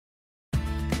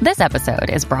This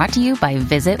episode is brought to you by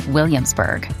Visit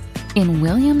Williamsburg. In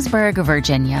Williamsburg,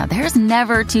 Virginia, there's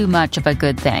never too much of a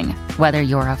good thing. Whether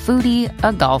you're a foodie,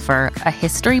 a golfer, a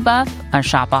history buff, a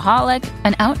shopaholic,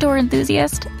 an outdoor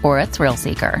enthusiast, or a thrill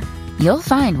seeker, you'll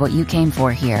find what you came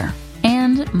for here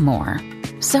and more.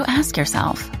 So ask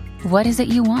yourself, what is it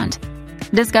you want?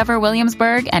 Discover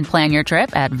Williamsburg and plan your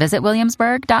trip at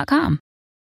visitwilliamsburg.com.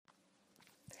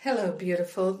 Hello,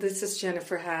 beautiful. This is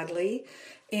Jennifer Hadley,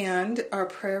 and our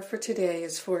prayer for today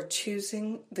is for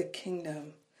choosing the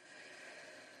kingdom.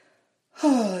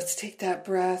 Oh, let's take that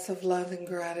breath of love and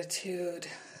gratitude.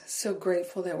 So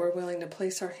grateful that we're willing to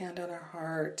place our hand on our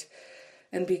heart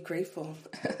and be grateful.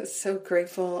 So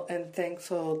grateful and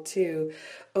thankful to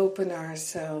open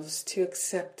ourselves to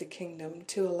accept the kingdom,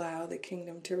 to allow the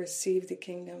kingdom, to receive the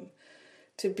kingdom,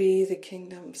 to be the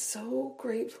kingdom. So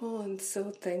grateful and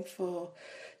so thankful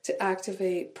to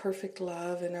activate perfect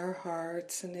love in our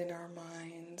hearts and in our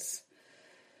minds.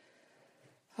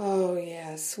 Oh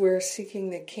yes, we're seeking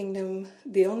the kingdom,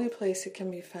 the only place it can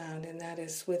be found, and that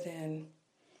is within.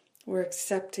 We're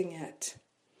accepting it.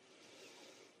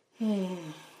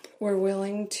 We're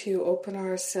willing to open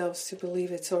ourselves to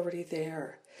believe it's already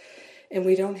there. And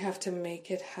we don't have to make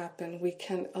it happen. We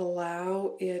can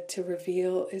allow it to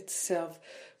reveal itself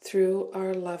through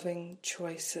our loving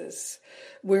choices.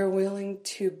 We're willing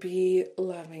to be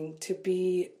loving, to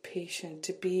be patient,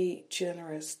 to be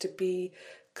generous, to be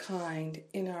kind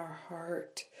in our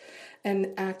heart,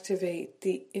 and activate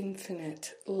the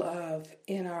infinite love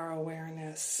in our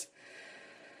awareness.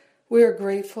 We are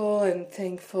grateful and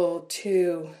thankful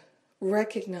to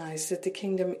recognize that the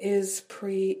kingdom is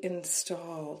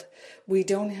pre-installed. We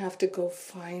don't have to go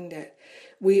find it.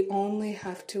 We only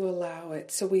have to allow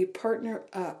it. So we partner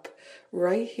up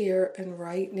right here and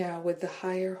right now with the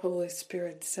higher Holy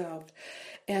Spirit self.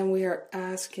 And we are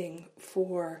asking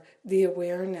for the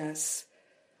awareness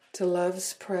to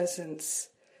love's presence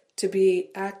to be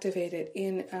activated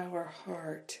in our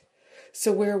heart.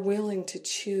 So we're willing to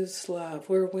choose love.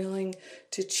 We're willing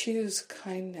to choose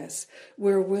kindness.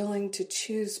 We're willing to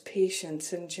choose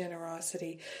patience and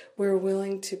generosity. We're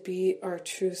willing to be our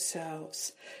true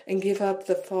selves and give up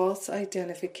the false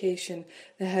identification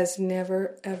that has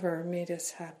never, ever made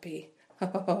us happy.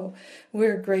 Oh,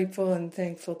 we're grateful and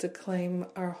thankful to claim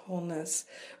our wholeness.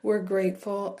 We're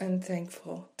grateful and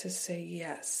thankful to say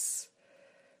yes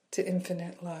to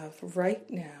infinite love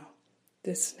right now,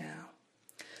 this now.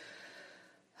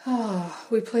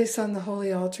 We place on the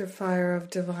holy altar fire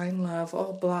of divine love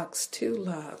all blocks to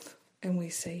love, and we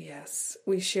say yes.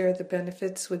 We share the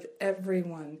benefits with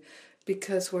everyone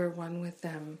because we're one with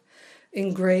them.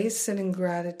 In grace and in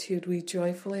gratitude, we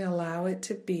joyfully allow it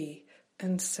to be,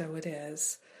 and so it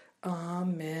is.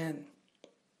 Amen.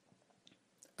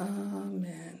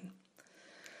 Amen.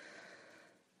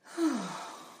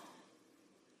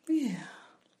 Yeah.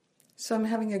 So I'm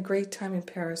having a great time in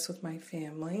Paris with my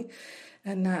family,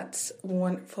 and that's a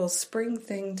wonderful spring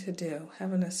thing to do,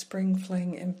 having a spring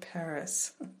fling in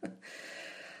Paris.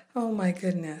 Oh my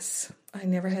goodness. I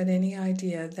never had any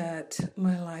idea that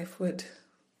my life would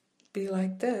be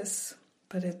like this,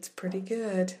 but it's pretty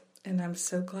good, and I'm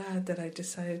so glad that I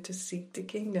decided to seek the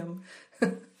kingdom.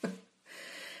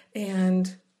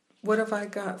 And what have I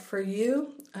got for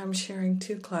you? I'm sharing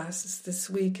 2 classes this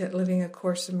week at Living A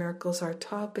Course in Miracles. Our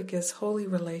topic is Holy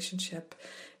Relationship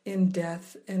in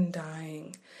Death and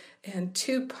Dying. And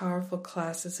 2 powerful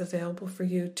classes available for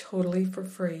you totally for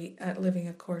free at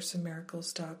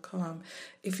livingacourseinmiracles.com.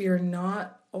 If you're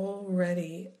not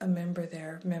already a member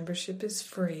there, membership is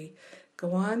free.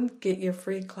 Go on, get your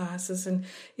free classes. And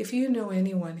if you know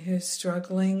anyone who's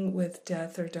struggling with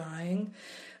death or dying,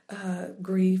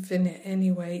 grief in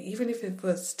any way, even if it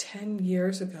was 10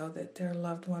 years ago that their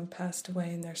loved one passed away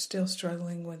and they're still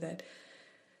struggling with it,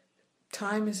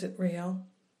 time isn't real,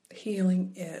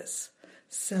 healing is.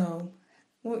 So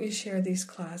won't you share these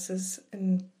classes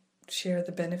and share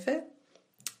the benefit?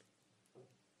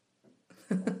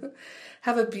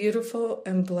 Have a beautiful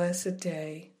and blessed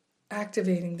day,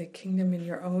 activating the kingdom in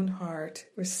your own heart,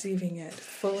 receiving it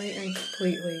fully and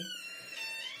completely.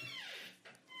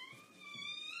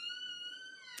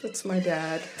 That's my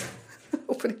dad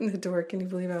opening the door. Can you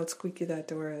believe how squeaky that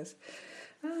door is?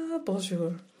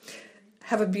 Bonjour.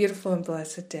 Have a beautiful and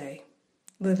blessed day,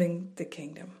 living the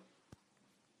kingdom.